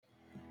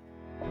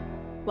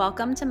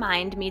Welcome to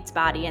Mind Meets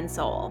Body and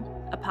Soul,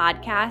 a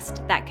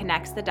podcast that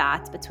connects the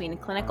dots between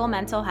clinical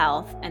mental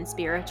health and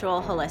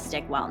spiritual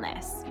holistic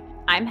wellness.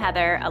 I'm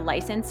Heather, a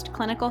licensed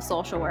clinical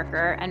social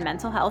worker and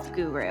mental health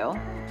guru.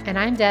 And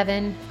I'm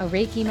Devin, a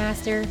Reiki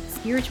master,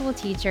 spiritual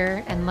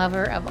teacher, and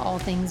lover of all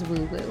things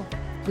woo-woo.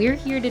 We're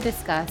here to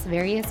discuss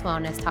various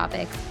wellness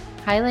topics,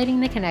 highlighting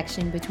the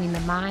connection between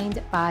the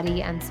mind,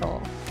 body, and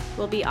soul.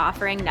 We'll be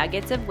offering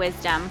nuggets of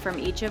wisdom from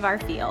each of our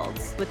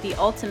fields with the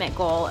ultimate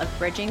goal of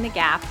bridging the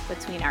gap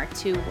between our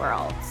two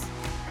worlds.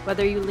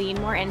 Whether you lean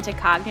more into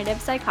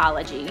cognitive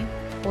psychology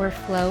or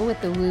flow with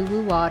the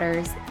woo-woo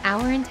waters,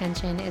 our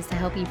intention is to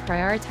help you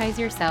prioritize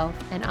yourself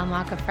and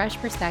unlock a fresh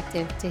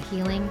perspective to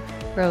healing,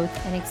 growth,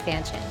 and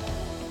expansion.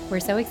 We're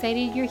so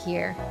excited you're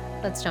here.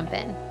 Let's jump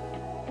in.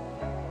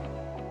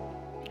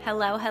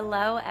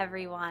 Hello,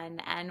 everyone,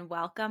 and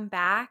welcome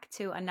back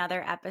to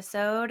another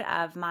episode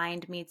of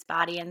Mind Meets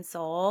Body and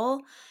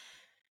Soul.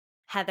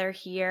 Heather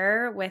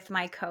here with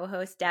my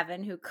co-host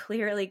Devin, who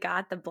clearly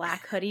got the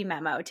black hoodie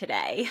memo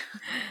today.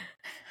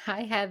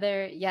 Hi,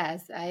 Heather.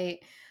 Yes, I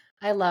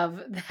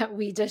love that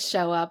we just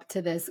show up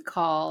to this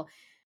call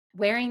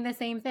wearing the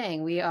same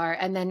thing. We are,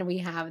 and then we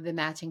have the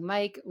matching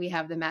mic, we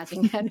have the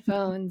matching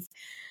headphones,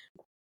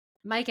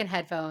 mic and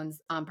headphones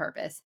on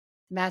purpose,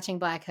 matching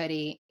black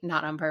hoodie,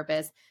 not on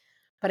purpose.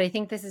 But I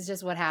think this is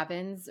just what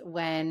happens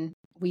when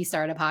we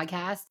start a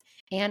podcast.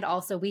 And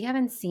also, we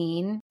haven't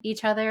seen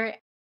each other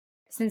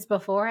since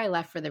before I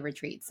left for the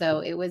retreat. So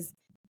it was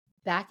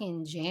back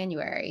in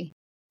January,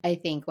 I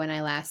think, when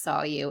I last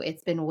saw you.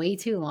 It's been way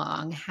too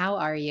long. How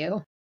are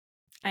you?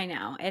 I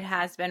know. It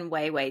has been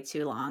way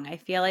too long. I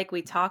feel like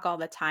we talk all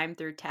the time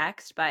through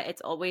text, but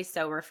it's always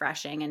so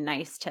refreshing and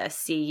nice to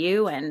see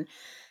you. And,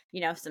 you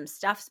know, some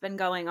stuff's been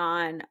going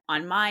on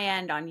my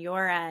end, on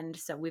your end.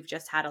 So we've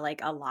just had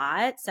a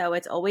lot. So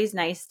it's always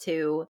nice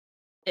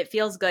it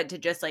feels good to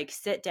just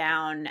sit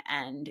down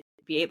and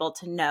be able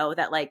to know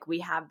that we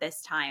have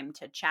this time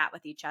to chat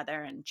with each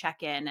other and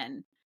check in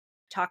and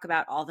talk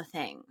about all the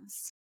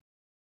things.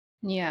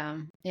 Yeah,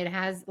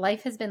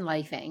 life has been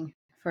lifing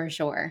for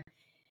sure.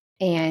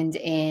 And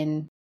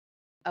in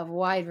a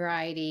wide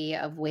variety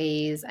of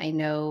ways. I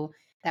know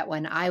that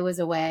when I was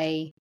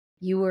away,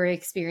 you were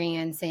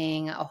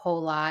experiencing a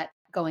whole lot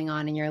going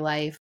on in your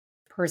life,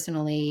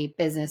 personally,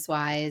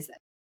 business-wise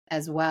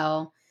as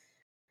well.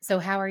 So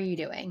how are you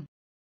doing?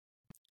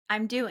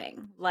 I'm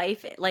doing.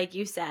 Life, like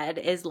you said,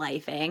 is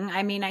lifing.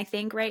 I mean, I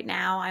think right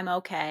now I'm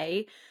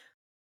okay.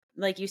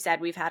 Like you said,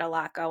 we've had a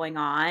lot going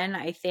on.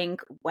 I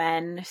think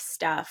when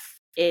stuff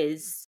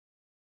is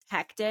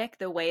hectic,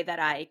 the way that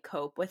I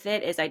cope with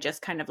it is I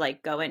just kind of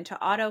go into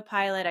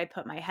autopilot. I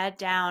put my head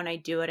down. I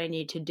do what I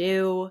need to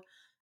do.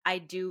 I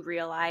do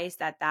realize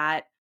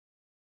that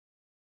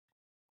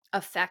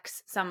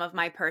affects some of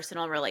my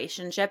personal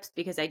relationships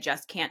because I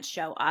just can't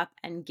show up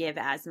and give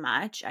as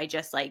much. I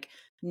just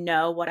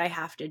know what I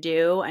have to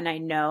do, and I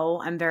know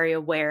I'm very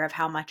aware of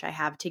how much I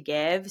have to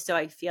give. So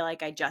I feel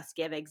like I just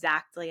give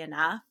exactly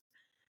enough.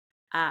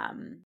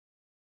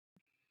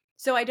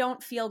 So I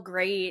don't feel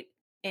great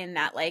in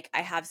that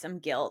I have some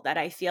guilt that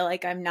I feel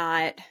like I'm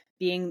not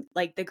being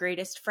the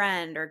greatest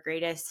friend or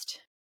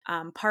greatest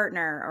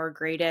partner or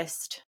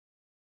greatest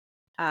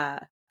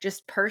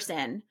just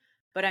person,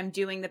 but I'm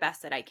doing the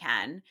best that I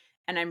can.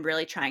 And I'm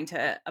really trying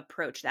to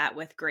approach that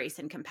with grace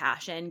and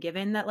compassion,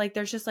 given that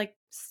there's just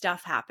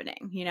stuff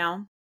happening, you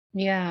know?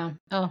 Yeah.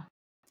 Oh,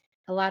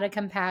 a lot of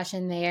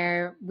compassion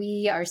there.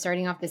 We are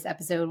starting off this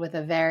episode with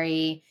a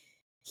very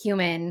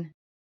human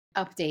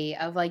update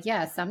of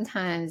yeah,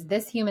 sometimes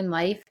this human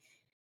life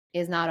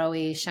is not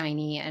always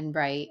shiny and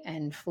bright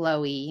and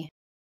flowy.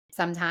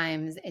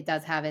 Sometimes it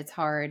does have its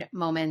hard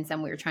moments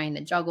and we're trying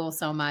to juggle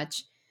so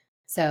much.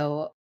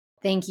 So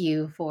thank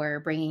you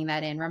for bringing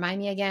that in. Remind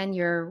me again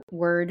your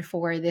word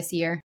for this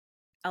year.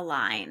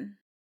 Align.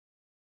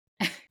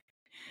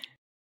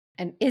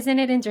 And isn't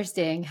it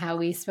interesting how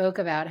we spoke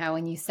about how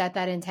when you set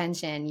that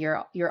intention,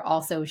 you're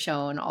also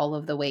shown all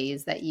of the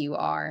ways that you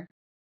are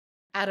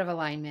out of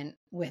alignment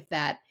with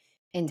that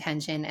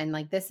intention. And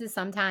this is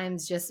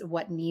sometimes just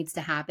what needs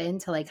to happen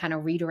to kind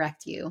of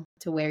redirect you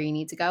to where you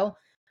need to go.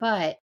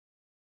 But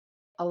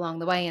along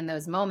the way, in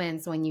those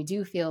moments when you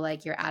do feel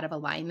like you're out of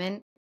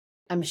alignment,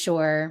 I'm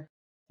sure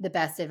the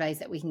best advice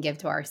that we can give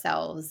to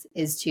ourselves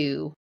is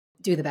to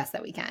do the best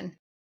that we can.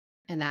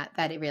 And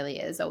that it really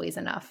is always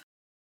enough.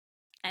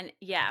 And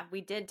yeah,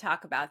 we did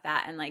talk about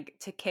that. And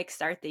to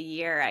kickstart the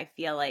year, I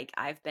feel like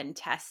I've been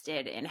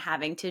tested in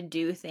having to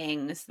do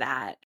things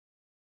that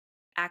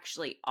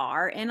actually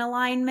are in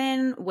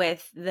alignment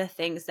with the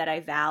things that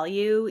I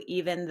value,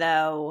 even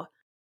though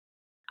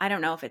I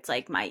don't know if it's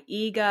my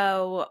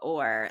ego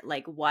or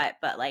what,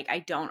 but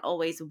I don't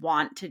always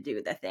want to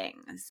do the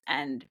things.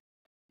 And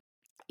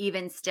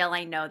even still,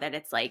 I know that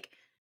it's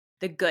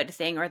the good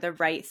thing or the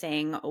right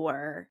thing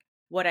or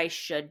what I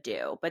should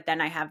do. But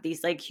then I have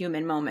these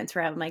human moments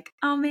where I'm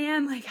oh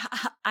man,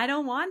 I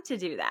don't want to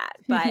do that,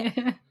 but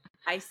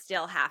I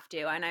still have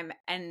to.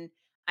 And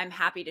I'm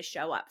happy to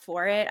show up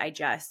for it. I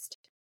just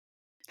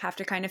have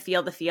to kind of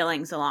feel the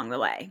feelings along the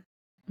way.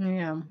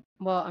 Yeah.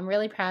 Well, I'm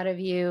really proud of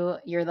you.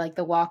 You're like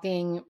the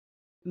walking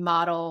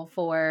model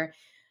for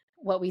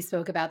what we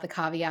spoke about, the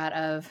caveat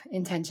of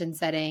intention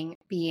setting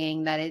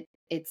being that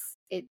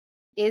it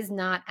is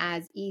not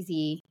as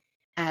easy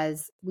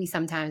as we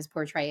sometimes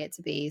portray it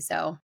to be.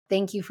 So,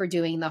 thank you for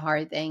doing the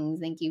hard things.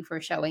 Thank you for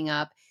showing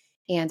up,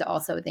 and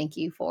also thank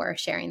you for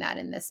sharing that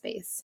in this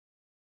space.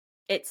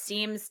 It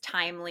seems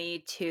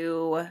timely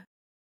to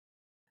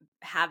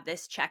have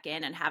this check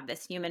in and have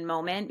this human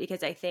moment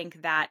because I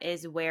think that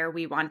is where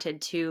we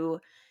wanted to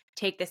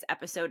take this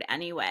episode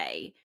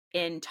anyway,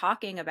 in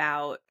talking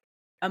about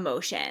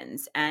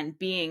emotions and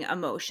being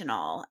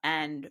emotional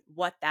and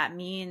what that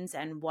means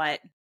and what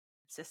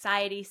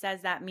society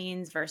says that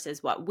means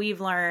versus what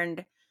we've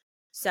learned.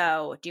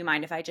 So, do you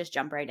mind if I just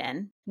jump right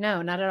in?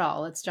 No, not at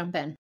all. Let's jump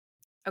in.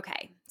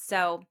 Okay.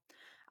 So,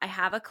 I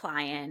have a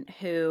client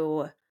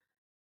who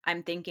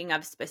I'm thinking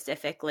of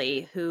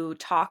specifically who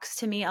talks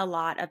to me a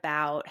lot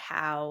about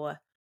how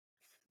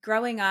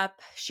growing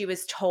up, she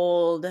was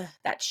told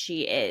that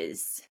she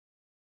is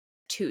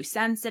too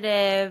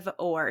sensitive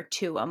or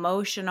too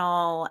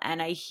emotional.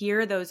 And I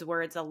hear those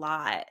words a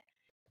lot.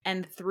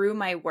 And through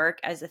my work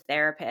as a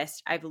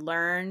therapist, I've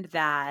learned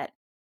that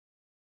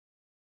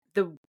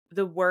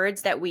the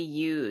words that we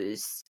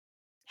use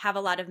have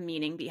a lot of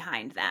meaning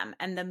behind them.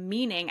 And the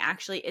meaning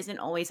actually isn't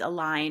always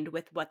aligned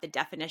with what the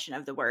definition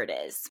of the word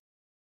is.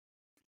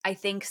 I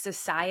think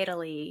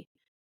societally,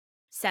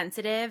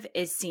 sensitive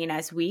is seen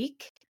as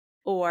weak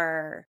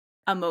or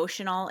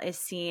emotional is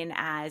seen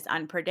as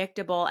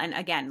unpredictable. And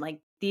again, like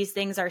these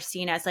things are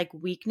seen as like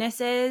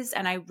weaknesses.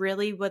 And I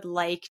really would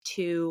like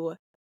to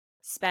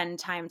spend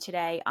time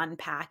today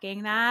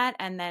unpacking that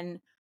and then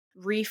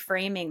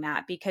reframing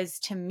that because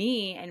to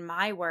me in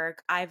my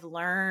work, I've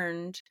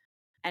learned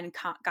and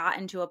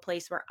gotten to a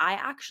place where I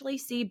actually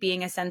see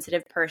being a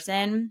sensitive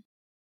person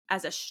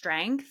as a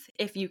strength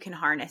if you can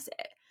harness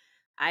it.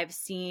 I've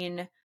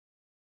seen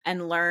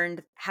and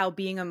learned how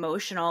being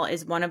emotional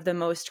is one of the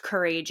most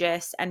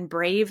courageous and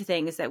brave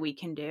things that we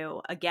can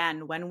do.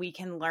 Again, when we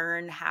can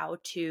learn how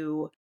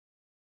to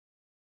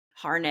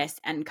harness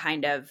and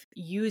kind of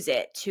use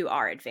it to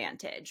our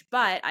advantage.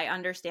 But I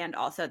understand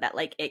also that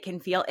like it can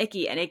feel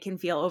icky and it can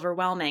feel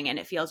overwhelming and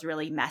it feels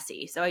really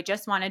messy. So I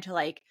just wanted to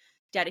like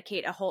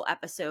dedicate a whole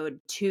episode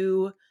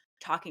to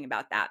talking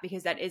about that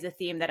because that is a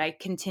theme that I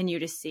continue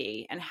to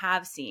see and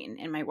have seen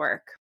in my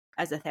work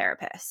as a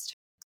therapist.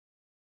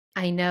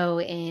 I know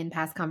in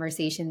past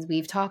conversations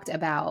we've talked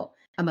about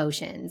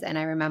emotions, and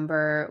I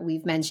remember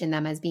we've mentioned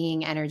them as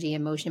being energy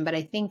and motion, but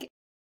I think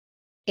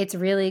it's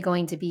really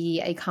going to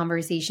be a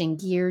conversation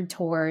geared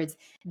towards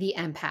the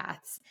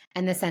empaths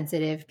and the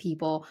sensitive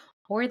people,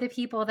 or the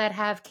people that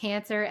have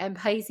Cancer and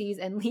Pisces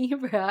and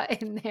Libra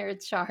in their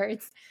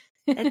charts.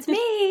 It's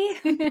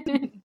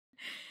me.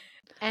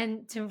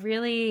 And to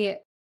really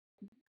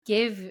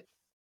give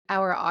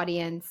our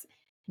audience,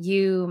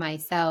 you,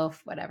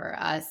 myself, whatever,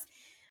 us,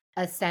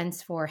 a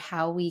sense for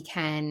how we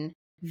can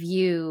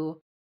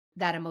view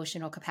that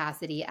emotional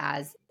capacity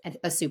as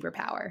a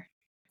superpower.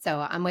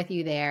 So I'm with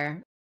you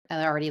there.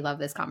 I already love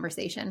this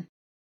conversation.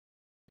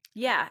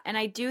 Yeah, and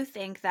I do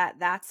think that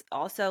that's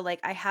also like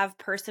I have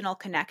personal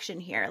connection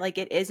here. Like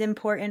it is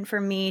important for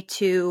me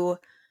to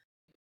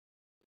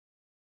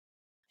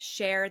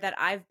share that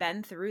I've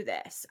been through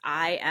this.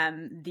 I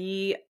am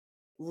the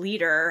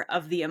leader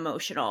of the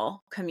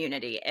emotional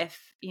community, if,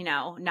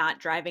 not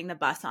driving the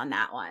bus on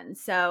that one.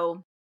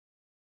 So,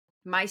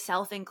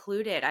 myself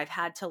included, I've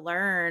had to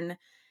learn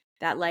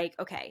that, like,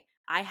 okay,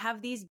 I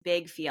have these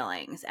big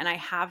feelings and I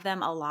have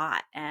them a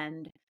lot.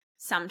 And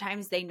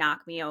sometimes they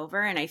knock me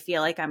over and I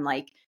feel like I'm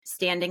like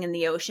standing in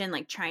the ocean,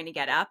 like trying to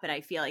get up. And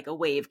I feel like a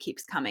wave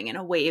keeps coming and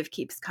a wave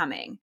keeps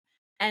coming.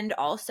 And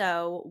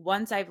also,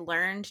 once I've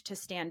learned to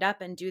stand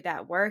up and do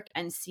that work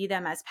and see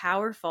them as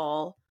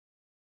powerful,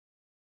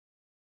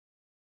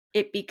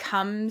 it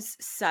becomes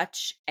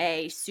such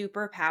a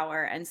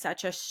superpower and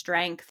such a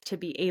strength to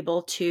be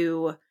able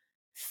to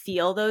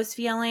feel those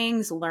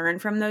feelings, learn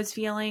from those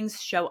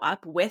feelings, show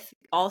up with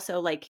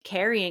also like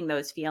carrying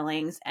those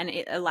feelings. And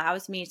it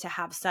allows me to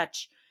have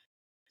such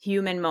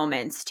human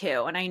moments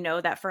too. And I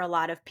know that for a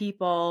lot of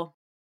people,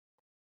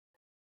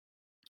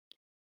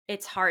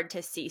 it's hard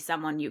to see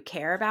someone you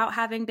care about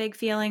having big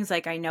feelings.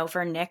 Like I know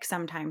for Nick,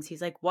 sometimes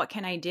he's like, what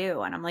can I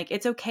do? And I'm like,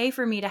 it's okay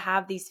for me to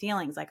have these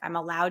feelings. Like I'm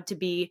allowed to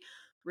be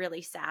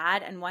really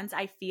sad. And once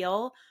I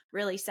feel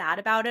really sad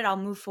about it, I'll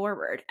move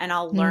forward and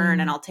I'll learn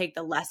and Mm, I'll take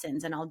the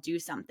lessons and I'll do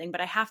something,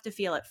 but I have to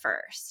feel it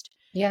first.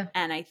 yeah.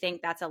 And I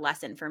think that's a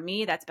lesson for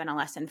me. That's been a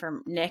lesson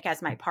for Nick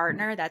as my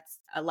partner. That's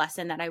a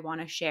lesson that I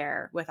want to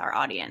share with our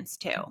audience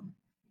too.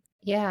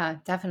 Yeah,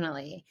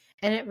 definitely.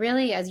 And it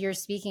really, as you're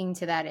speaking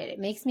to that, it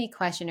makes me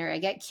question, or I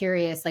get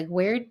curious, like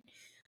where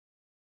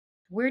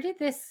did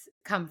this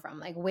come from?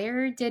 Like,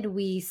 where did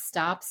we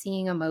stop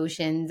seeing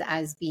emotions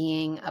as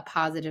being a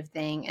positive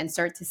thing and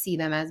start to see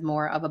them as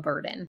more of a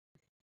burden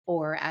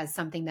or as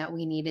something that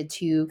we needed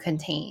to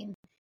contain?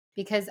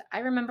 Because I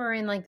remember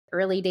in like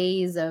early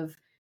days of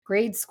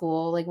grade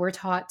school, like we're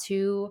taught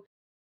to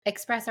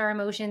express our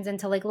emotions and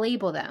to like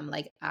label them.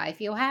 Like, I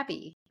feel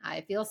happy,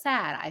 I feel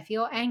sad, I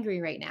feel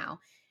angry right now.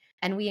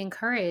 And we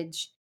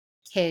encourage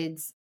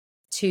kids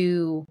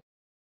to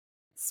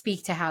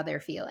speak to how they're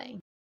feeling.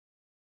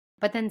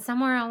 But then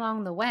somewhere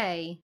along the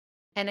way,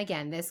 and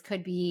again, this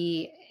could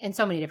be in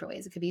so many different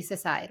ways. It could be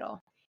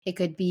societal, it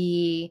could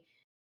be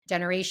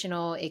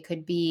generational, it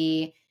could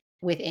be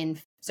within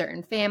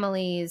certain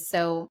families.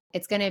 So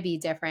it's going to be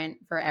different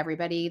for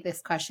everybody.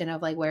 This question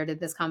of like, where did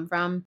this come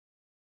from?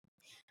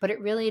 But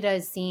it really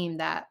does seem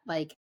that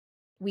like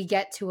we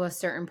get to a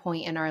certain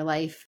point in our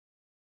life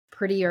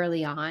pretty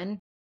early on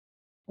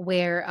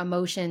where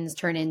emotions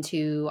turn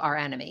into our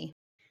enemy,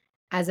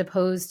 as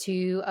opposed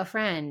to a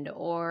friend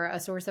or a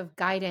source of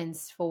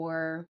guidance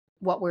for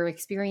what we're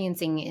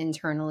experiencing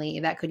internally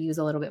that could use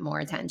a little bit more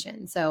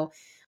attention. So,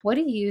 what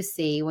do you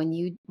see when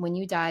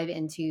you dive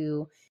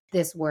into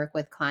this work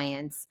with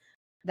clients?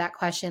 That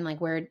question, like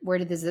where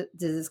did this does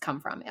this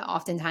come from?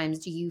 Oftentimes,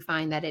 do you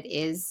find that it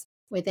is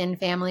within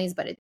families,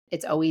 but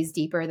it's always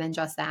deeper than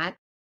just that?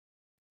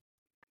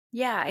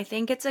 Yeah, I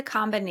think it's a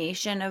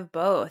combination of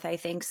both. I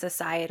think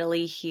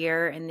societally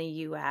here in the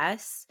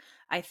US,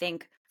 I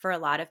think for a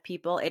lot of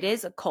people, it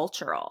is a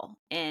cultural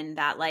in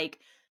that like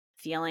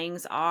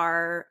feelings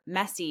are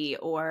messy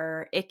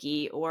or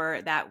icky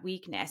or that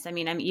weakness. I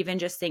mean, I'm even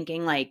just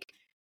thinking like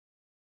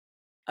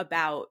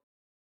about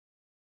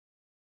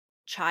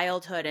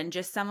childhood and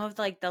just some of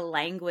like the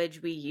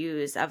language we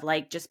use of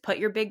like just put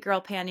your big girl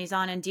panties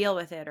on and deal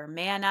with it or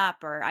man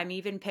up, or I'm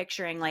even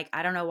picturing like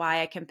I don't know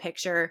why I can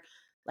picture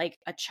like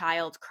a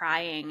child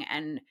crying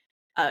and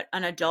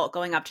an adult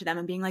going up to them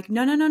and being like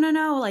no no no no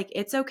no, like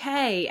it's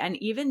okay. And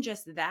even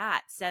just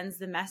that sends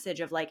the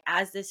message of like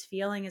as this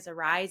feeling is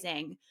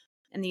arising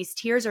and these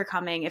tears are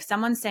coming, if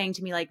someone's saying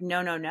to me like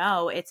no no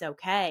no it's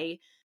okay,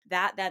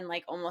 that then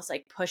like almost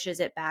like pushes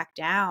it back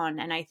down.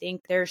 And I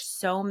think there's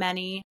so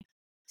many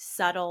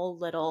subtle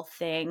little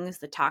things,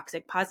 the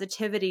toxic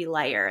positivity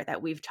layer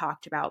that we've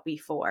talked about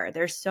before.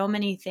 There's so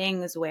many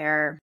things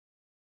where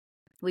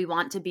we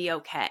want to be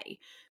okay.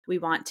 We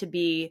want to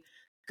be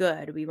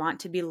good. We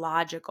want to be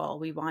logical.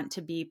 We want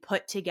to be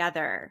put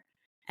together.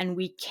 And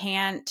we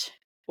can't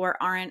or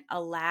aren't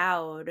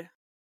allowed,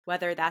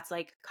 whether that's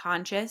like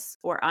conscious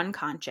or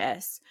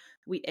unconscious,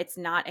 it's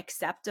not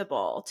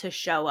acceptable to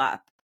show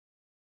up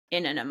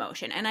in an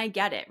emotion. And I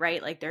get it,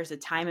 right? Like there's a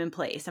time and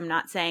place. I'm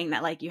not saying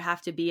that like you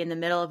have to be in the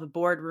middle of a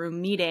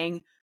boardroom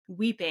meeting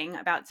weeping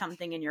about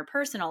something in your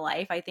personal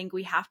life. I think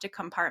we have to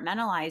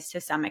compartmentalize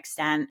to some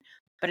extent,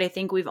 but I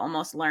think we've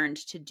almost learned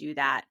to do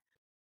that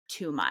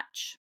too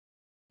much.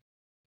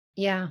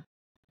 Yeah.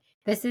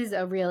 This is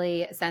a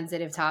really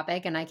sensitive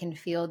topic, and I can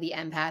feel the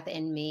empath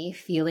in me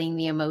feeling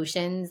the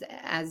emotions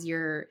as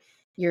you're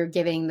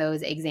giving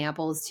those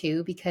examples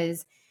too,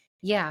 because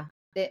yeah,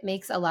 it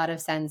makes a lot of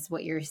sense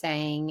what you're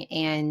saying.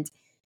 And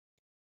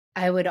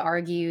I would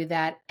argue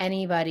that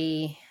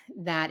anybody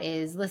that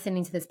is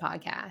listening to this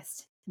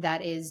podcast,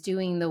 that is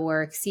doing the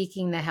work,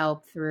 seeking the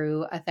help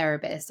through a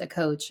therapist, a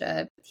coach,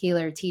 a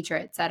healer, teacher,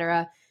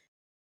 etc.,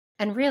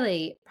 and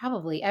really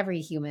probably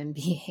every human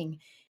being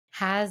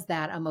has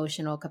that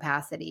emotional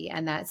capacity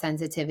and that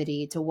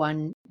sensitivity to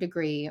one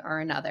degree or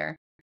another,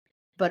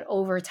 but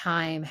over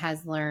time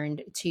has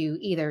learned to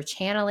either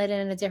channel it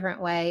in a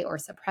different way or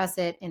suppress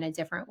it in a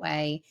different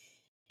way.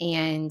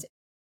 And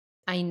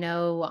I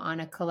know on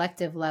a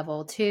collective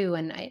level too,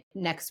 and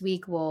next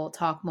week we'll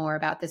talk more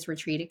about this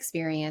retreat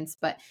experience,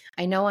 but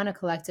I know on a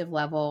collective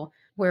level,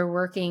 we're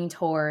working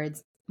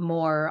towards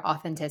more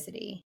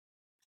authenticity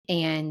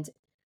and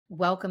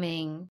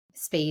welcoming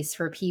space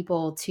for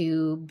people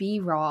to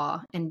be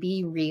raw and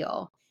be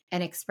real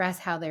and express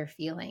how they're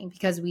feeling,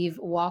 because we've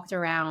walked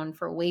around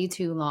for way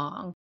too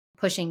long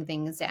pushing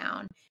things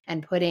down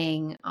and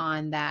putting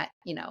on that,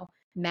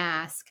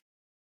 mask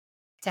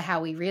to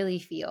how we really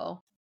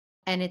feel.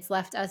 And it's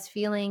left us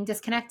feeling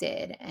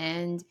disconnected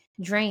and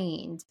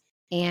drained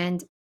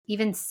and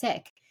even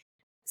sick.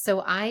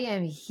 So I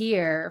am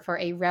here for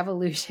a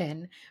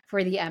revolution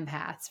for the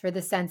empaths, for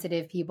the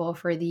sensitive people,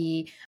 for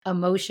the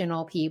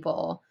emotional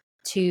people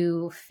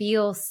to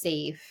feel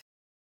safe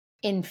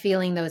in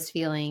feeling those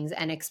feelings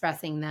and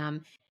expressing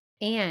them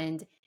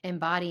and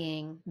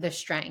embodying the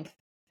strength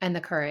and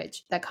the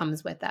courage that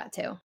comes with that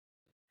too.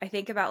 I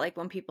think about like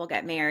when people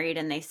get married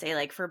and they say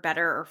like for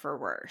better or for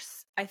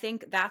worse. I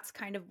think that's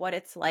kind of what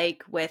it's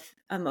like with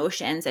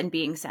emotions and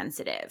being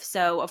sensitive.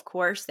 So, of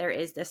course, there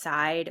is the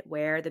side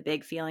where the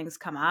big feelings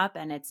come up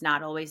and it's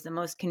not always the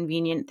most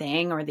convenient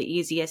thing or the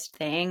easiest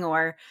thing,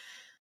 or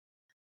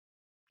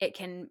it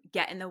can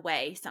get in the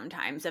way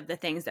sometimes of the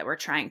things that we're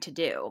trying to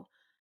do.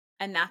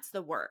 And that's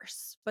the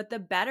worst. But the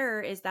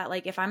better is that,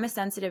 like, if I'm a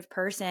sensitive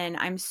person,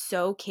 I'm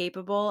so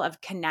capable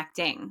of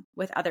connecting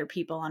with other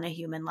people on a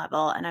human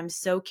level. And I'm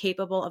so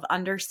capable of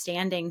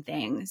understanding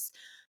things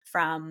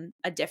from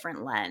a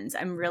different lens.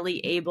 I'm really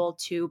able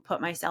to put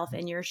myself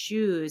in your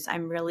shoes.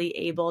 I'm really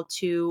able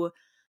to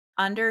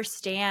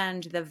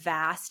understand the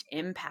vast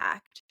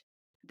impact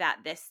that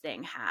this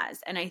thing has.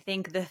 And I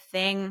think the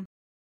thing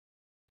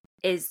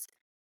is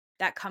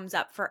that comes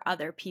up for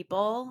other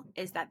people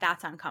is that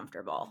that's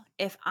uncomfortable.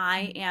 If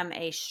I am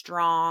a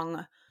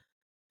strong,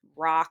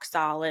 rock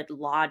solid,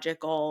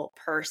 logical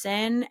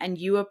person and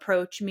you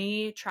approach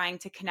me trying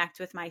to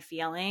connect with my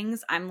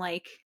feelings, I'm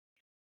like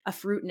a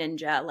fruit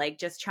ninja, like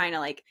just trying to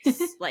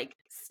like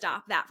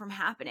stop that from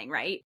happening,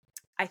 right?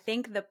 I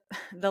think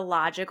the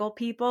logical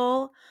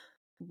people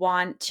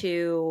want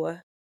to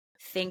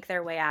think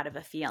their way out of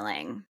a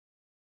feeling,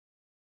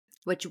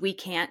 which we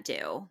can't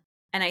do.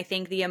 And I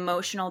think the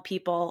emotional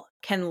people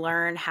can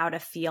learn how to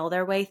feel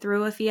their way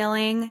through a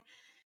feeling.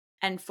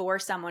 And for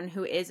someone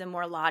who is a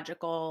more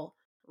logical,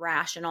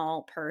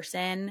 rational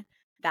person,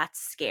 that's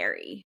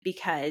scary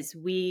because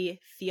we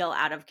feel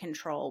out of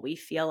control. We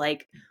feel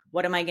like,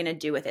 what am I going to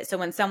do with it? So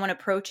when someone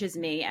approaches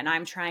me and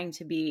I'm trying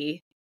to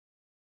be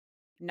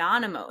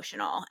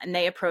non-emotional and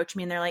they approach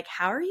me and they're like,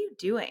 how are you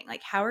doing?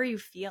 Like, how are you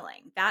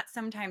feeling? That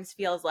sometimes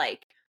feels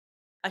like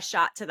a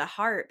shot to the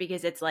heart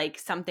because it's like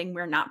something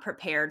we're not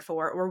prepared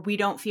for or we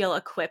don't feel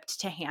equipped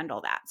to handle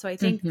that. So I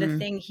think the Mhm.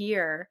 thing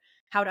here,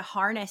 how to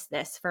harness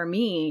this for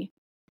me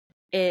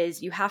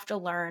is you have to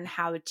learn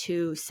how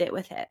to sit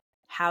with it,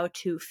 how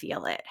to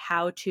feel it,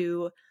 how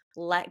to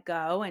let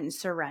go and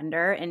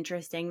surrender.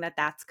 Interesting that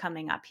that's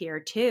coming up here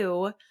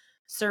too.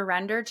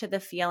 Surrender to the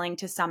feeling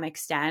to some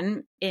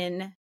extent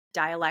in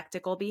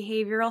dialectical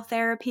behavioral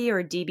therapy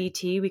or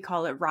DBT. We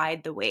call it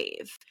ride the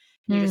wave.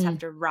 You just have Mm.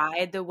 to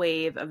ride the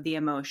wave of the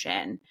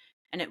emotion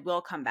and it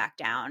will come back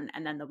down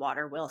and then the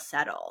water will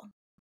settle.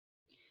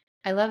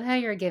 I love how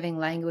you're giving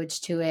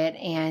language to it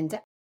and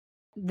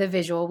the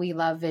visual. We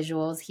love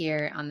visuals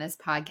here on this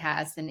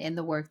podcast and in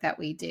the work that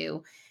we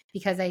do.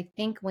 Because I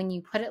think when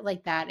you put it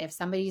like that, if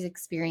somebody's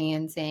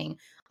experiencing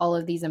all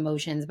of these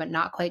emotions, but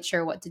not quite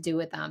sure what to do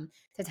with them,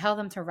 to tell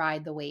them to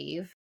ride the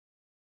wave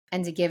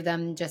and to give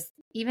them just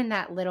even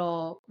that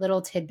little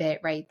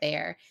tidbit right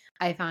there,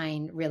 I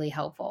find really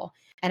helpful.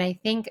 And I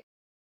think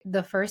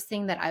the first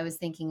thing that I was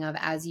thinking of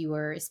as you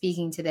were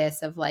speaking to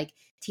this, of like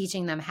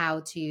teaching them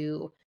how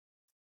to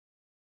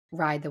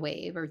ride the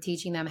wave or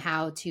teaching them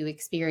how to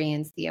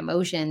experience the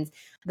emotions,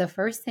 the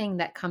first thing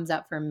that comes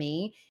up for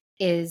me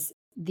is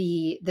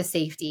the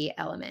safety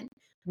element.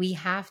 We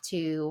have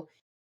to,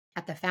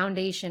 at the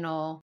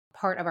foundational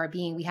part of our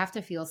being, we have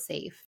to feel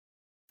safe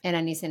in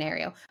any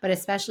scenario, but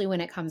especially when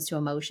it comes to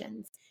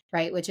emotions,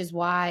 right? Which is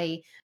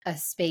why a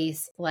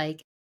space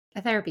like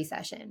a therapy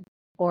session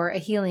or a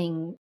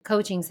healing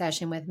coaching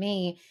session with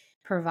me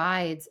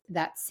provides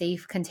that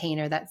safe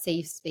container, that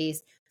safe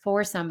space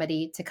for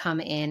somebody to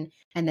come in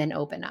and then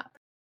open up.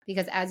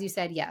 Because as you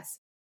said, yes,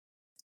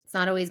 it's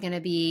not always going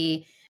to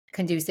be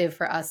conducive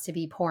for us to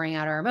be pouring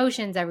out our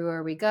emotions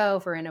everywhere we go.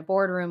 If we're in a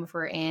boardroom, if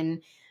we're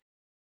in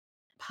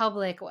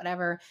public,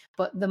 whatever.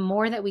 But the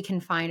more that we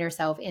can find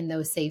ourselves in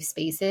those safe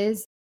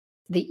spaces,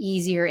 the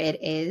easier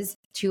it is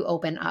to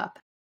open up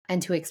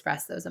and to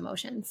express those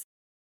emotions.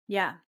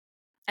 Yeah.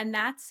 And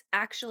that's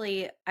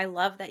actually, I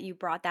love that you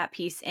brought that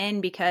piece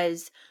in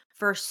because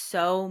for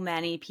so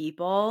many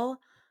people,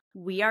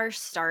 we are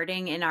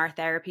starting in our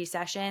therapy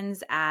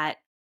sessions at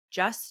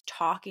just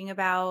talking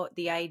about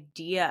the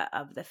idea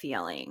of the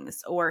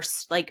feelings or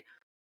like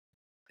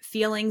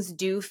feelings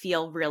do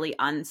feel really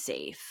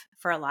unsafe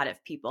for a lot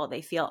of people.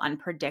 They feel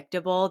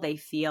unpredictable, they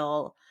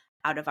feel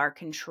out of our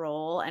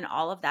control, and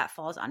all of that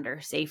falls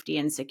under safety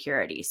and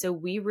security. So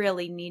we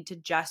really need to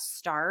just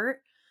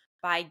start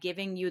by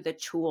giving you the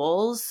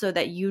tools so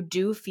that you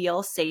do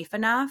feel safe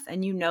enough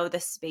and you know the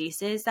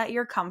spaces that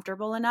you're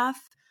comfortable enough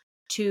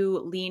to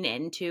lean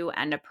into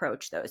and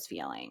approach those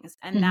feelings.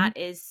 And Mhm. that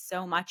is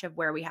so much of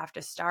where we have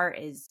to start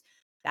is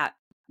that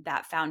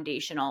that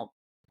foundational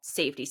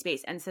safety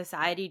space, and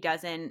society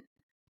doesn't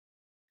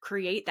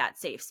create that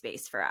safe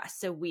space for us,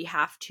 so we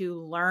have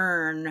to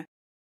learn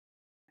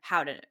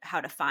how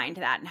to find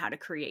that and how to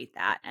create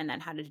that and then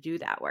how to do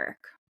that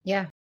work.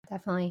 Yeah,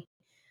 definitely.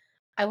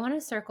 I want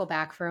to circle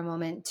back for a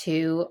moment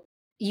to,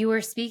 you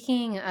were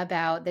speaking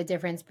about the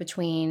difference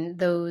between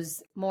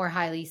those more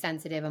highly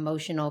sensitive,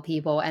 emotional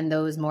people and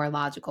those more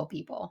logical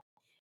people.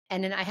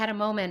 And then I had a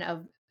moment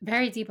of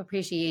very deep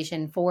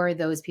appreciation for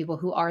those people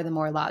who are the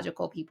more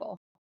logical people,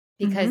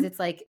 because Mhm. it's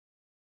like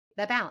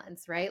the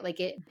balance, right? Like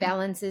it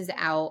balances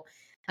out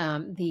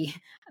the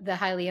the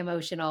highly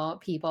emotional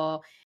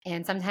people,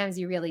 and sometimes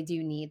you really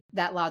do need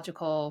that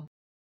logical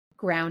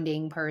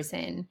grounding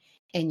person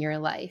in your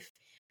life.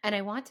 And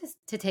I want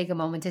to take a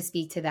moment to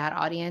speak to that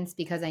audience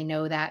because I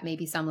know that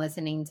maybe some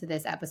listening to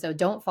this episode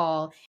don't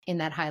fall in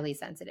that highly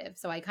sensitive.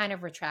 So I kind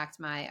of retract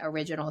my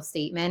original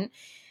statement.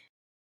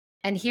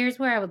 And here's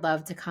where I would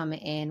love to come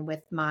in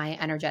with my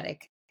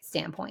energetic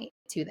standpoint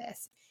to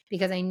this,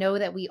 because I know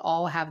that we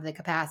all have the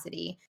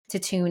capacity to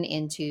tune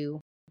into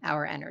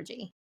our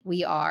energy.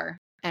 We are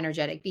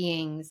energetic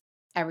beings.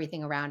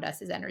 Everything around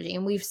us is energy.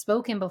 And we've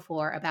spoken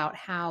before about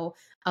how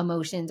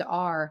emotions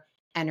are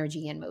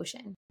energy in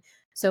motion.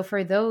 So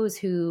for those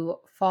who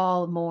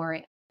fall more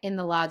in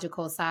the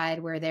logical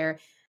side, where they're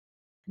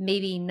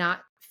maybe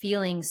not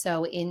feeling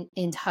so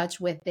in touch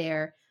with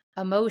their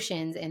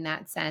emotions in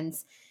that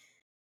sense,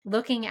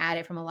 looking at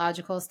it from a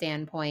logical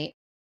standpoint,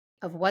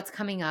 of what's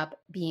coming up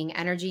being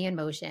energy and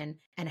motion,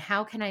 and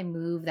how can I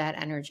move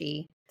that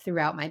energy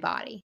throughout my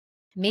body.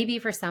 Maybe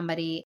for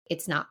somebody,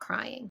 it's not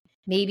crying.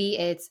 Maybe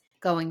it's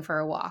going for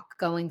a walk,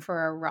 going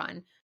for a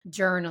run,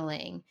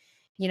 journaling,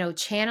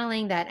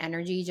 channeling that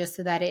energy just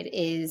so that it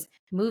is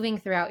moving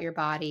throughout your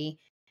body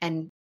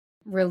and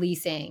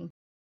releasing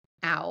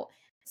out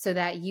so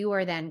that you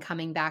are then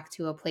coming back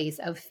to a place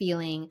of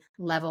feeling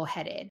level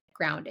headed,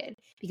 grounded.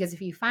 Because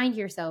if you find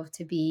yourself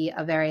to be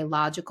a very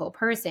logical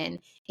person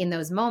in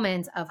those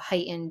moments of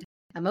heightened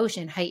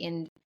emotion,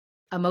 heightened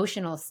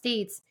emotional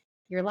states,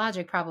 your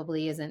logic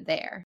probably isn't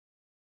there,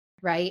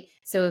 right?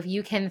 So if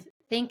you can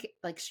think,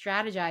 like,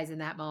 strategize in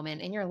that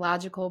moment in your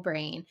logical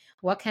brain,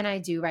 what can I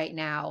do right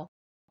now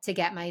to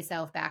get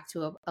myself back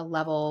to a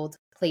leveled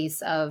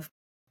place of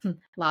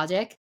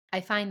logic?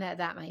 I find that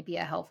that might be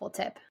a helpful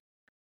tip.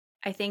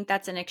 I think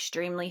that's an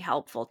extremely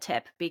helpful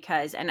tip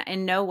because, and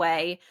in no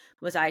way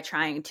was I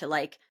trying to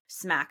like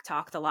smack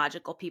talk the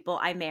logical people.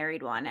 I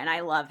married one and I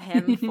love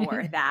him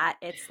for that.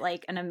 It's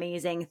like an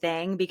amazing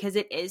thing because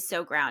it is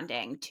so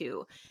grounding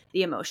to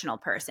the emotional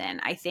person.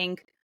 I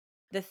think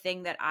the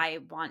thing that I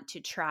want to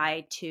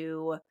try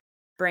to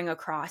bring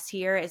across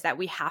here is that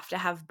we have to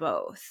have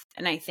both.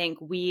 And I think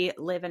we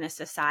live in a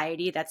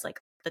society that's like,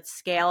 the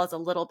scale is a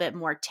little bit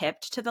more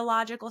tipped to the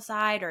logical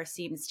side or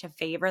seems to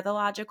favor the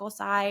logical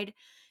side.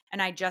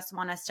 And I just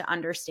want us to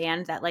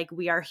understand that, like,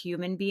 we are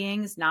human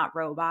beings, not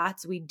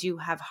robots. We do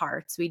have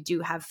hearts, we do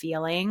have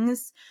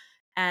feelings,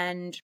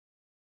 and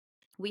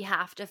we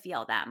have to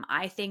feel them.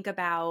 I think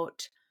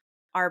about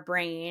our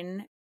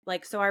brain.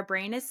 Like, so our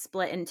brain is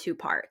split in two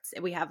parts.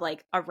 We have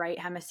like a right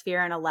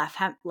hemisphere and a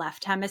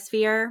left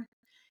hemisphere.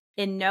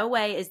 In no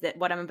way is that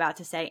what I'm about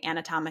to say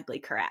anatomically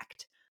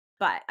correct.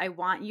 But I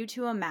want you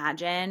to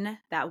imagine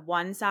that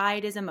one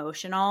side is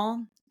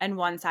emotional and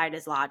one side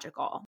is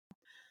logical.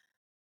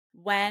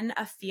 When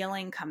a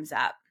feeling comes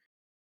up,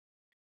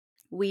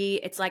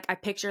 it's like I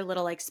picture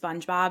little like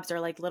SpongeBob's or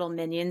like little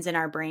minions in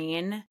our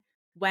brain.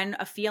 When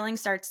a feeling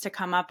starts to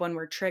come up, when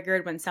we're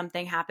triggered, when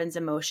something happens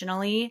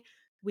emotionally,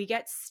 we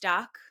get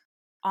stuck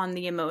on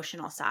the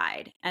emotional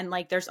side. And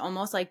like there's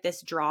almost like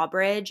this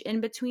drawbridge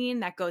in between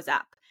that goes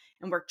up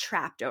and we're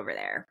trapped over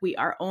there. We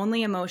are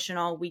only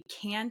emotional. We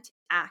can't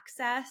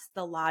access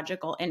the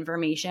logical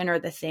information or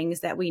the things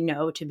that we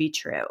know to be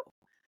true.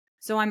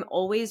 So I'm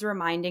always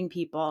reminding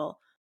people,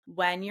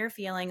 when you're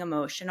feeling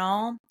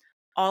emotional,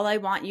 all I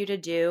want you to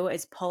do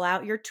is pull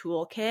out your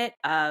toolkit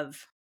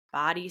of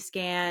body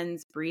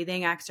scans,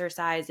 breathing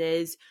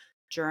exercises,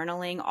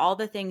 journaling, all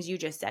the things you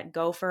just said.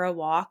 Go for a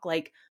walk,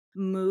 like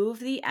move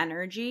the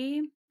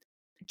energy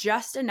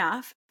just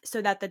enough so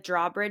that the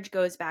drawbridge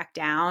goes back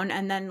down,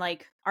 and then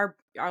like our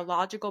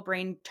logical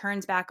brain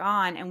turns back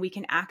on and we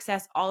can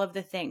access all of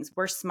the things.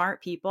 We're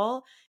smart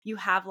people. You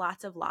have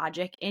lots of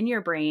logic in your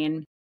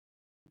brain.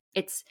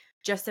 It's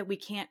just that we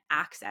can't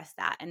access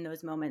that in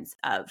those moments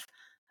of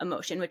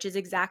emotion, which is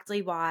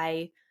exactly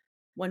why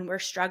when we're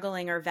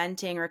struggling or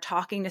venting or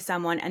talking to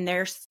someone and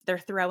they're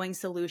throwing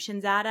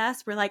solutions at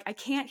us, we're like, I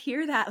can't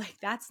hear that. Like,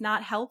 that's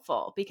not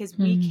helpful because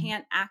we Hmm.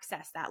 can't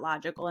access that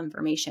logical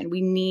information.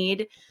 We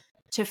need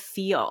to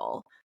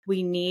feel.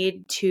 We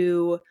need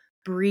to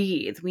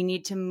breathe. We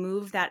need to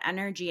move that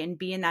energy and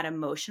be in that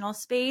emotional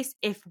space.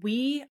 If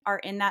we are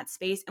in that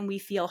space and we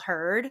feel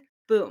heard,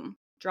 boom,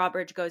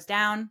 drawbridge goes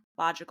down,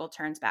 logical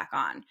turns back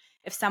on.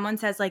 If someone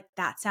says, like,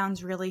 that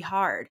sounds really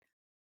hard,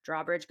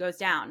 drawbridge goes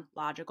down,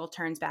 logical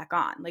turns back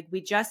on. Like,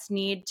 we just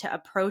need to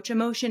approach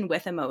emotion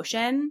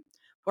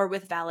or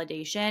with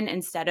validation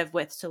instead of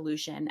with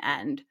solution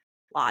and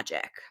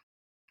logic.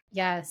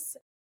 Yes.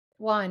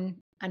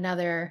 One,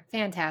 another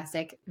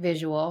fantastic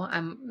visual.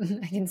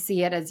 I can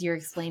see it as you're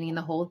explaining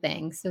the whole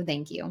thing. So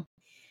thank you.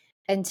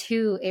 And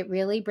two, it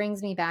really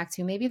brings me back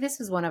to, maybe this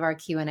was one of our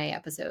Q&A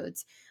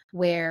episodes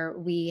where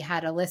we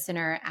had a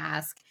listener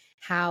ask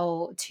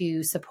how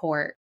to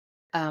support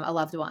a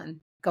loved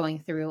one going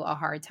through a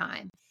hard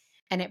time.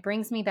 And it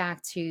brings me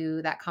back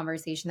to that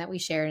conversation that we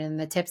shared and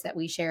the tips that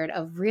we shared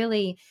of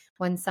really,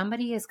 when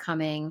somebody is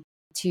coming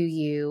to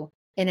you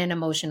in an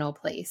emotional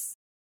place,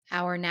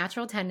 our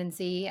natural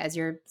tendency, as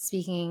you're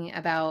speaking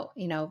about,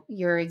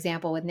 your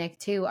example with Nick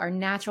too, our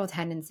natural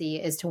tendency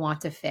is to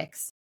want to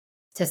fix,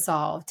 to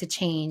solve, to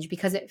change,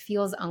 because it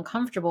feels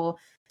uncomfortable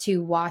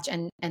to watch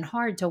and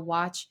hard to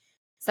watch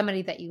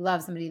somebody that you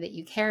love, somebody that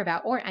you care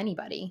about, or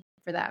anybody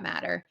for that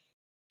matter,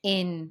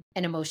 in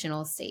an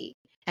emotional state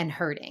and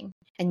hurting.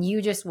 And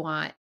you just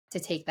want to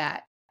take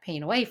that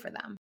pain away for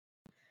them.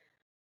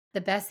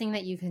 The best thing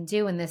that you can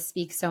do, and this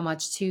speaks so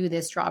much to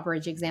this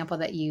drawbridge example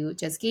that you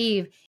just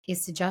gave,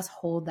 is to just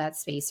hold that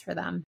space for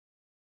them,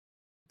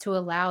 to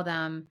allow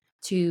them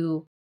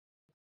to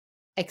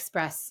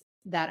express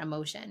that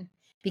emotion.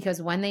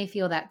 Because when they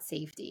feel that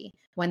safety,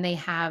 when they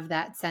have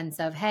that sense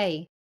of,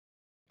 hey,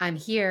 I'm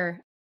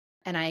here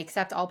and I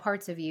accept all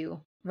parts of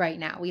you right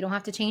now, we don't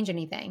have to change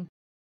anything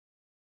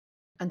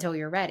until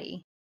you're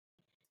ready,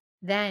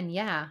 then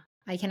yeah,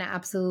 I can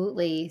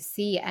absolutely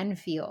see and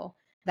feel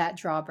that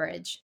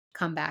drawbridge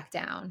come back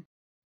down.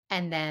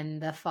 and then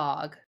the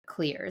fog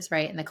clears,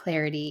 right? And the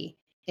clarity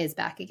is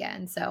back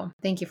again. So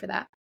thank you for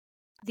that.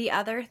 The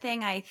other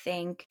thing I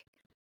think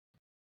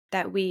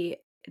that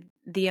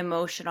the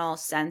emotional,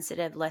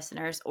 sensitive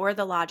listeners or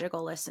the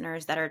logical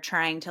listeners that are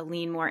trying to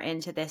lean more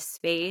into this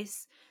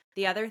space,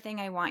 the other thing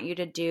I want you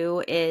to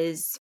do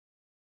is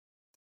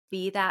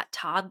be that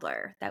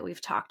toddler that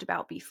we've talked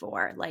about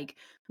before. Like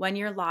when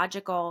your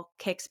logical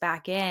kicks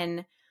back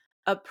in,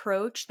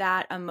 approach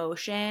that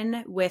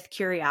emotion with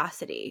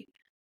curiosity.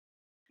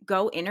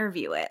 Go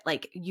interview it.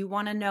 Like you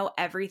want to know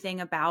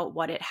everything about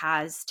what it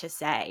has to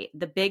say.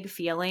 The big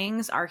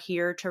feelings are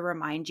here to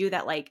remind you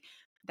that like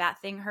that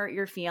thing hurt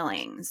your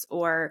feelings,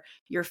 or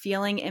you're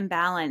feeling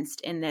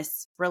imbalanced in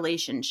this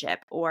relationship,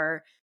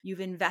 or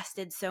you've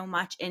invested so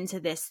much into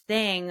this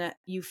thing,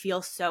 you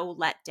feel so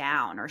let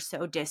down or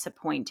so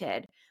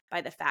disappointed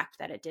by the fact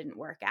that it didn't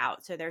work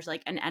out. So there's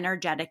like an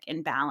energetic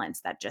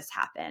imbalance that just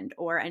happened,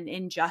 or an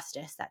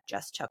injustice that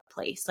just took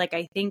place. Like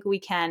I think we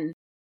can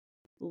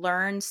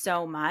learn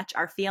so much.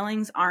 Our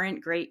feelings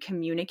aren't great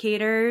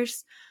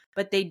communicators,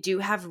 but they do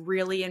have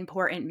really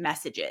important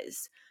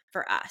messages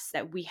for us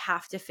that we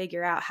have to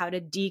figure out how to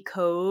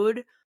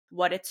decode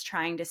what it's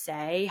trying to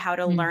say, how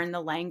to Mm. learn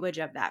the language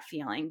of that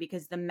feeling,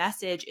 because the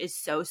message is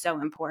so, so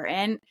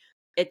important.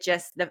 It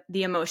just,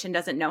 the emotion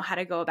doesn't know how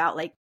to go about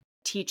like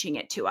teaching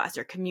it to us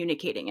or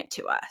communicating it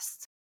to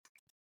us.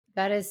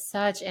 That is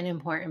such an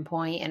important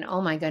point. And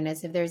oh my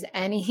goodness, if there's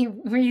any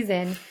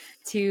reason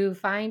to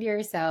find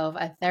yourself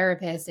a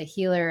therapist, a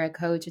healer, a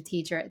coach, a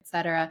teacher,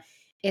 etc.,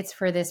 it's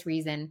for this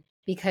reason.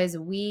 Because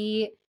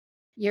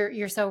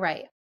you're so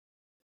right.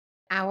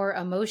 Our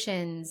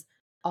emotions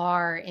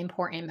are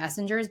important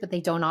messengers, but they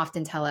don't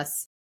often tell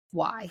us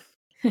why.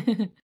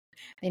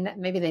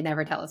 Maybe they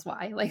never tell us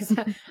why. Like,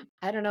 so,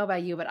 I don't know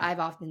about you, but I've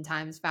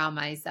oftentimes found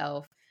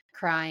myself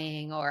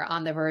crying or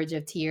on the verge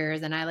of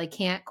tears, and I like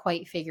can't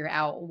quite figure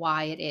out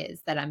why it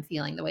is that I'm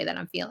feeling the way that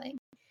I'm feeling.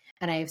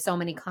 And I have so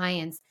many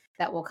clients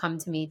that will come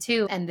to me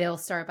too, and they'll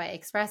start by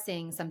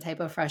expressing some type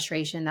of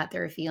frustration that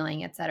they're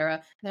feeling, etc.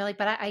 And they're like,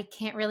 but I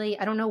can't really,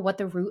 I don't know what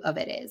the root of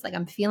it is. Like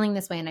I'm feeling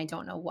this way and I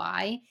don't know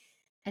why.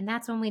 And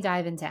that's when we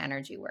dive into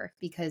energy work,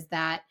 because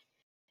that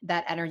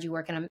energy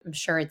work, and I'm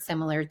sure it's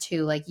similar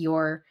to like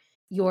your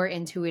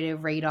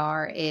intuitive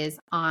radar is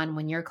on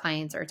when your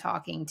clients are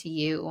talking to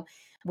you,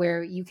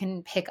 where you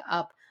can pick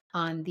up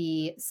on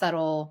the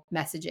subtle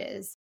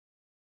messages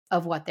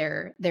of what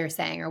they're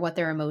saying or what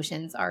their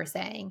emotions are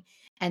saying.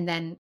 And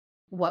then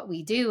what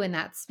we do in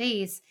that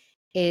space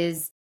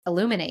is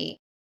illuminate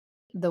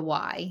the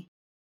why,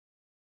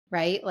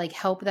 right? Like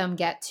help them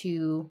get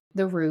to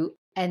the root,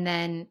 and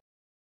then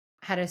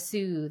how to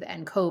soothe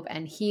and cope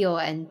and heal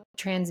and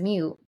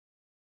transmute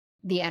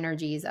the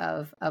energies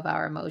of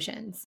our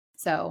emotions.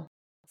 So,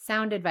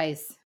 sound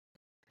advice,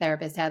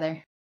 therapist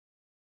Heather.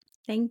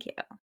 Thank you.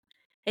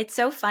 It's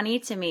so funny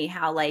to me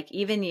how like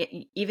even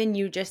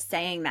you just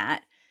saying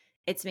that,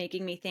 it's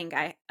making me think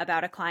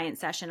about a client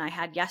session I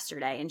had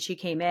yesterday, and she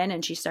came in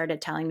and she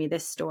started telling me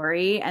this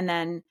story, and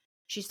then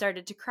she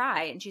started to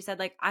cry, and she said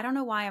like I don't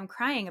know why I'm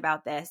crying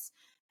about this,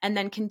 and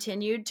then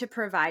continued to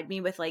provide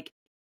me with like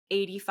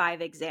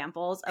 85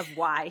 examples of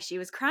why she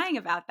was crying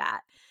about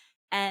that.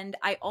 And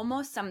I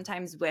almost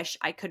sometimes wish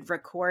I could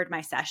record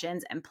my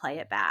sessions and play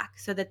it back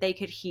so that they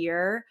could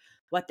hear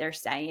what they're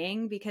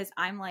saying, because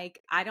I'm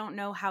like, I don't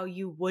know how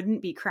you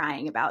wouldn't be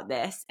crying about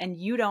this, and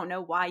you don't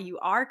know why you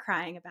are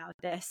crying about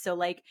this. So,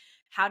 like,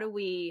 how do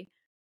we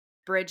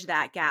bridge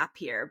that gap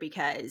here?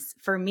 Because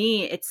for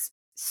me, it's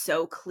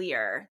so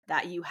clear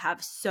that you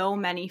have so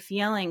many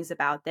feelings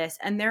about this,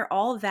 and they're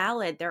all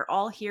valid. They're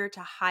all here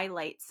to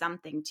highlight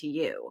something to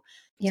you,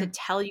 to Yeah.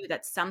 tell you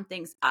that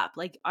something's up.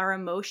 Like our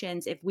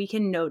emotions, if we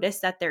can notice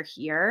that they're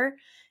here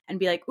and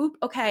be like, oop,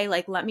 okay,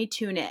 like let me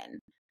tune in.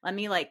 Let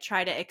me like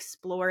try to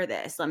explore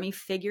this. Let me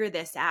figure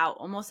this out,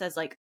 almost as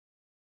like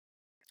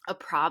a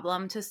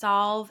problem to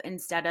solve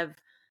instead of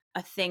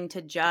a thing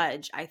to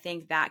judge. I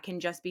think that can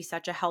just be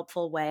such a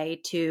helpful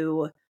way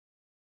to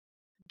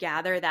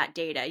gather that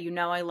data. You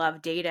know, I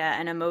love data,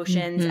 and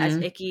emotions, as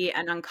Mhm. icky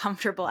and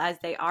uncomfortable as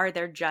they are,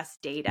 they're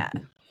just data.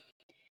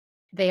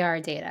 They are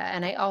data.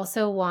 And I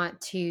also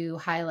want to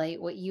highlight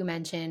what you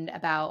mentioned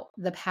about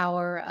the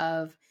power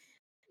of,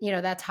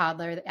 that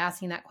toddler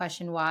asking that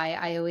question why.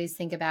 I always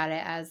think about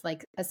it as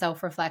like a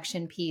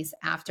self-reflection piece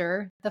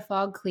after the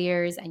fog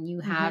clears and you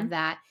have Mm-hmm.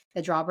 that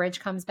the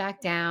drawbridge comes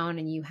back down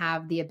and you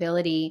have the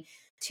ability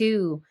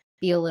to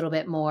be a little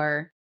bit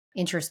more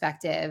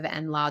introspective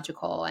and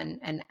logical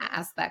and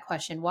ask that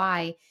question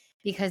why,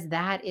 because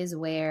that is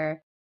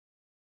where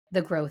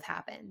the growth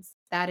happens.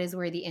 That is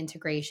where the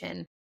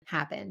integration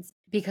happens,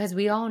 because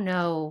we all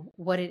know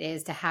what it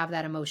is to have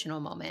that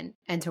emotional moment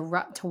and to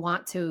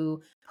want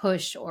to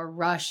push or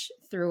rush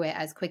through it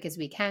as quick as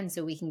we can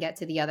so we can get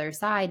to the other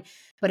side.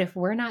 But if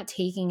we're not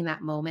taking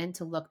that moment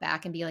to look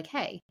back and be like,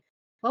 hey,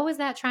 what was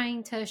that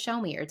trying to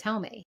show me or tell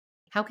me?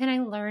 How can I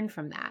learn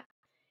from that?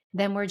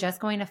 Then we're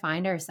just going to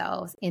find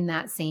ourselves in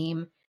that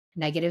same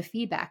negative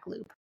feedback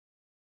loop,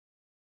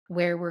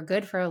 where we're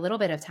good for a little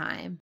bit of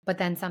time, but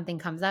then something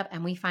comes up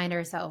and we find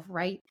ourselves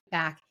right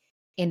back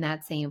in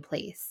that same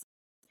place.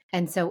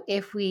 And so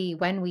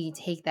when we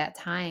take that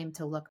time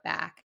to look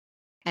back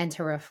and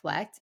to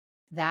reflect,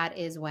 that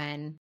is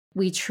when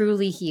we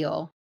truly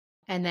heal.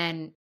 And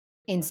then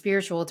in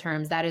spiritual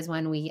terms, that is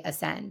when we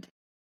ascend.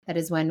 That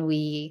is when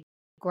we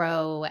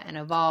grow and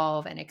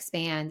evolve and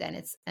expand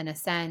and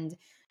ascend,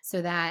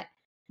 so that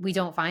we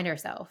don't find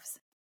ourselves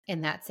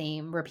in that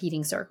same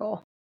repeating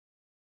circle.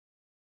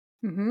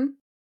 Mm-hmm.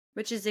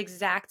 Which is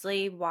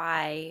exactly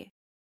why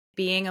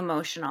being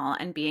emotional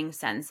and being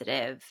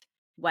sensitive,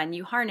 when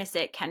you harness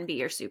it, can be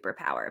your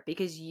superpower,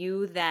 because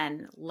you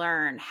then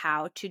learn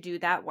how to do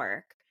that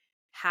work,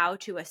 how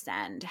to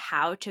ascend,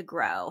 how to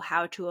grow,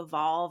 how to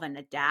evolve and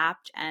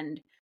adapt and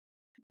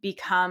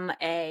become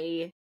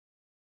a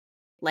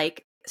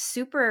like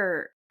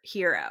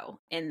superhero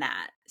in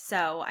that.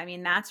 So, I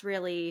mean, that's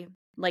really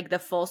like the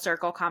full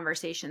circle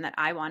conversation that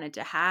I wanted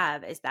to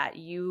have, is that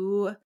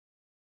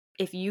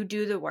if you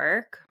do the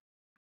work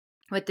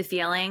with the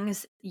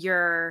feelings,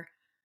 you're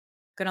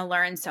going to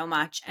learn so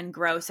much and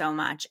grow so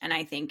much. And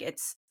I think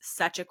it's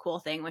such a cool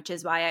thing, which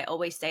is why I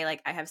always say,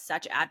 like, I have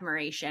such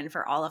admiration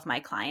for all of my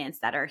clients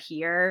that are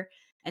here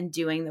and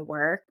doing the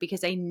work,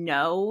 because I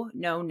know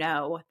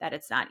that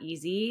it's not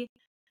easy,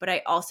 but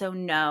I also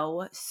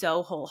know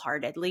so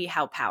wholeheartedly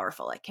how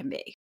powerful it can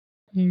be.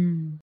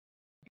 Mm,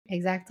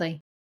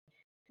 exactly.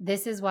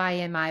 This is why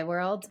in my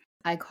world,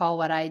 I call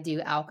what I do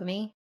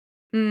alchemy.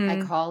 I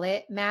Mm, call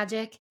it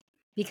magic,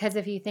 because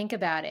if you think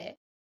about it,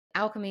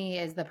 alchemy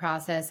is the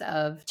process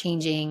of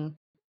changing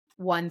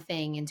one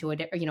thing into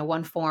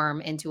one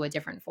form into a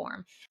different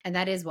form. And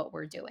that is what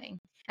we're doing.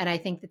 And I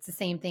think it's the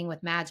same thing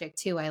with magic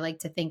too. I like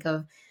to think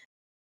of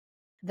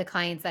the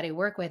clients that I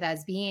work with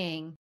as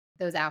being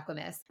those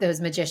alchemists, those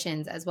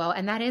magicians as well.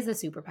 And that is a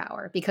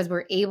superpower, because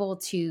we're able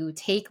to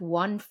take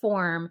one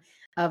form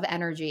of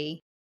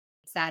energy,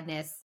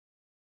 sadness,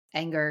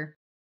 anger,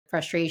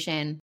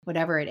 frustration,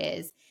 whatever it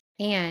is,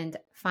 and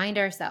find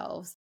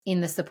ourselves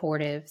in the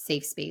supportive,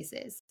 safe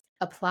spaces.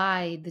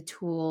 Apply the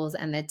tools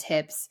and the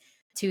tips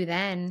to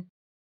then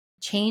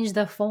change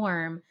the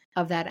form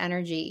of that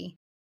energy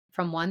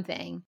from one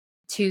thing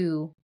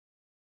to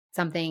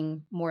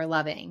something more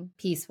loving,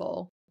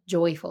 peaceful,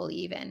 joyful,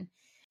 even.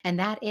 And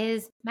that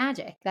is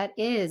magic. That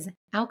is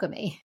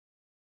alchemy.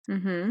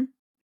 hmm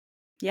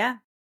Yeah,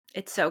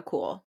 it's so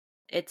cool.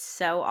 It's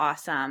so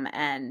awesome.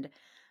 And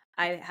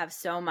I have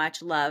so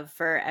much love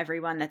for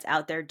everyone that's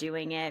out there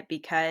doing it,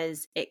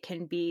 because it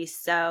can be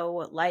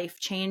so life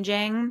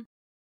changing.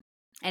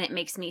 And it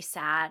makes me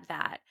sad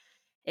that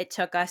it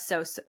took us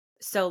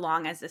so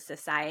long as a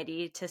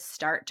society to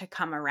start to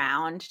come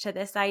around to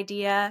this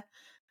idea.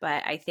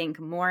 But I think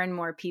more and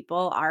more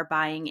people are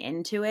buying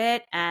into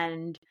it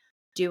and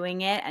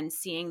doing it and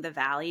seeing the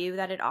value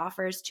that it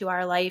offers to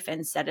our life,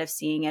 instead of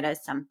seeing it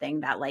as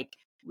something that like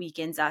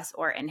weakens us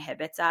or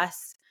inhibits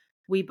us.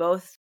 We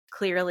both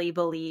clearly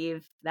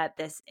believe that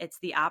it's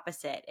the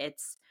opposite.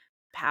 It's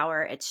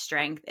power, it's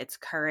strength, it's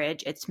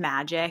courage, it's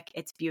magic,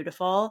 it's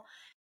beautiful.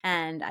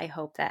 And I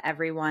hope that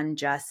everyone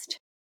just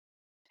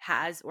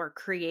has or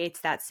creates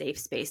that safe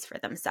space for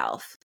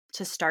themselves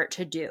to start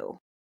to do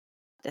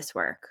this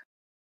work.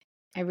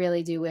 I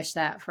really do wish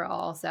that for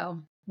all.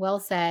 So well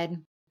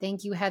said.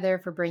 Thank you, Heather,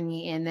 for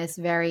bringing in this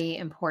very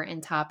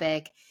important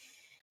topic.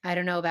 I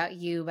don't know about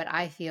you, but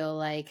I feel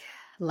like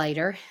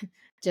lighter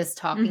just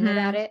talking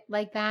about Mhm. it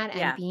like that and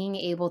Yeah. being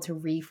able to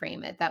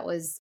reframe it. That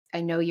was, I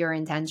know your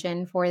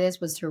intention for this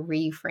was to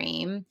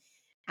reframe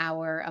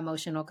our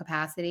emotional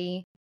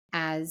capacity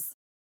as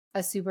a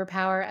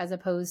superpower as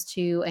opposed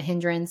to a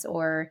hindrance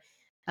or,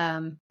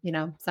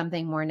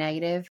 something more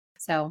negative.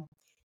 So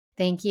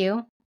thank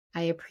you.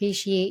 I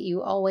appreciate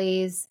you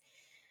always.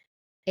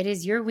 It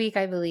is your week,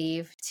 I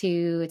believe,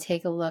 to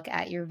take a look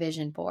at your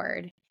vision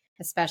board,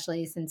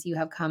 especially since you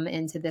have come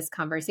into this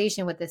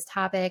conversation with this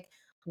topic.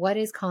 What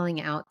is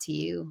calling out to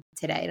you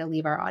today to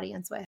leave our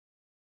audience with?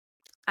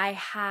 I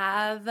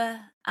have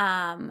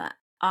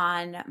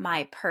on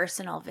my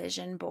personal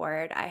vision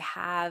board, I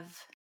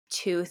have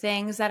two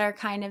things that are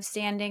kind of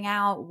standing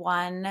out.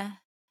 One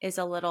is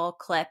a little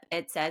clip.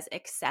 It says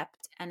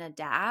accept and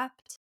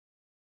adapt.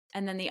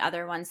 And then the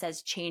other one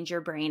says change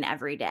your brain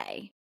every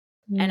day.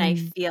 And I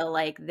Mm, feel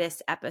like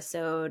this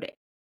episode,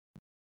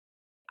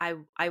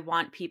 I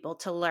want people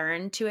to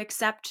learn to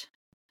accept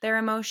their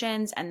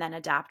emotions and then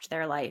adapt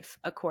their life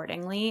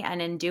accordingly.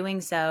 And in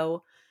doing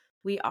so,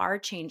 we are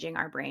changing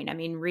our brain. I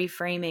mean,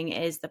 reframing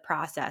is the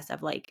process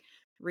of like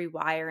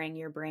rewiring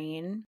your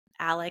brain.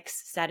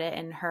 Alex said it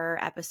in her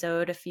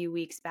episode a few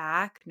weeks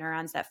back,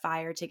 neurons that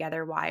fire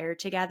together wire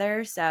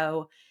together.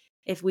 So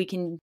if we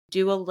can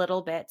do a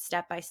little bit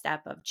step by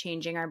step of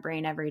changing our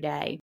brain every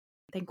day,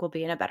 I think we'll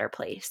be in a better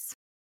place.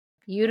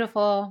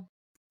 beautiful.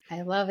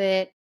 I love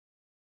it.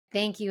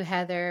 Thank you,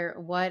 Heather.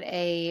 What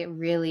a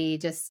really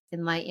just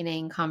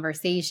enlightening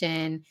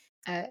conversation,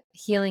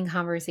 healing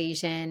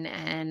conversation,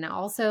 and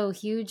also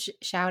huge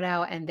shout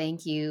out and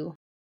thank you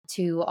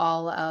to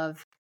all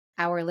of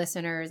our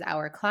listeners,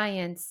 our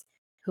clients,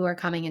 who are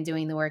coming and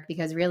doing the work,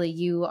 because really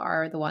you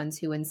are the ones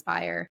who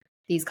inspire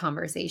these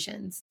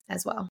conversations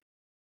as well.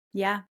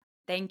 Yeah.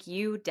 Thank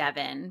you,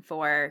 Devin,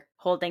 for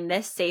holding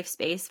this safe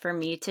space for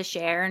me to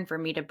share and for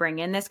me to bring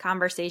in this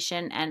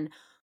conversation. And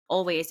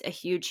always a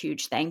huge,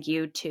 huge thank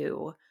you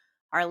to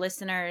our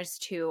listeners,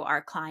 to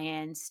our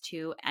clients,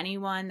 to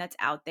anyone that's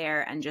out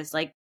there and just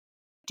like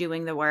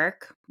doing the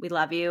work. We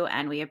love you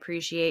and we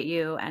appreciate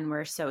you. And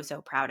we're so,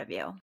 so proud of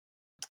you.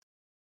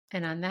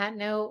 And on that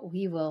note,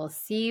 we will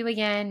see you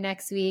again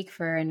next week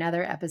for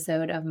another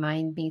episode of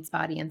Mind Meets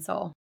Body and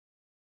Soul.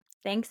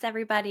 Thanks,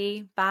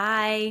 everybody.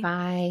 Bye.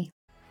 Bye.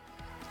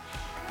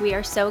 We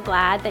are so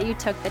glad that you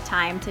took the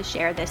time to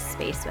share this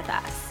space with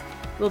us.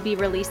 We'll be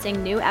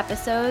releasing new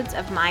episodes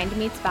of Mind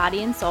Meets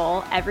Body and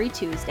Soul every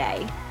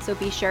Tuesday, so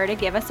be sure to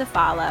give us a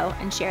follow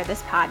and share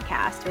this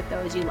podcast with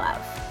those you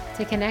love.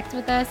 To connect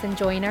with us and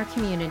join our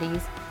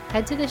communities,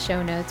 head to the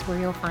show notes where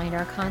you'll find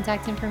our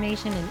contact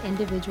information and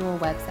individual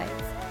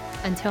websites.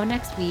 Until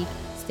next week,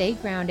 stay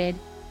grounded,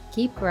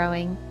 keep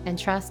growing, and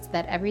trust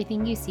that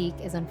everything you seek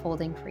is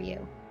unfolding for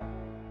you.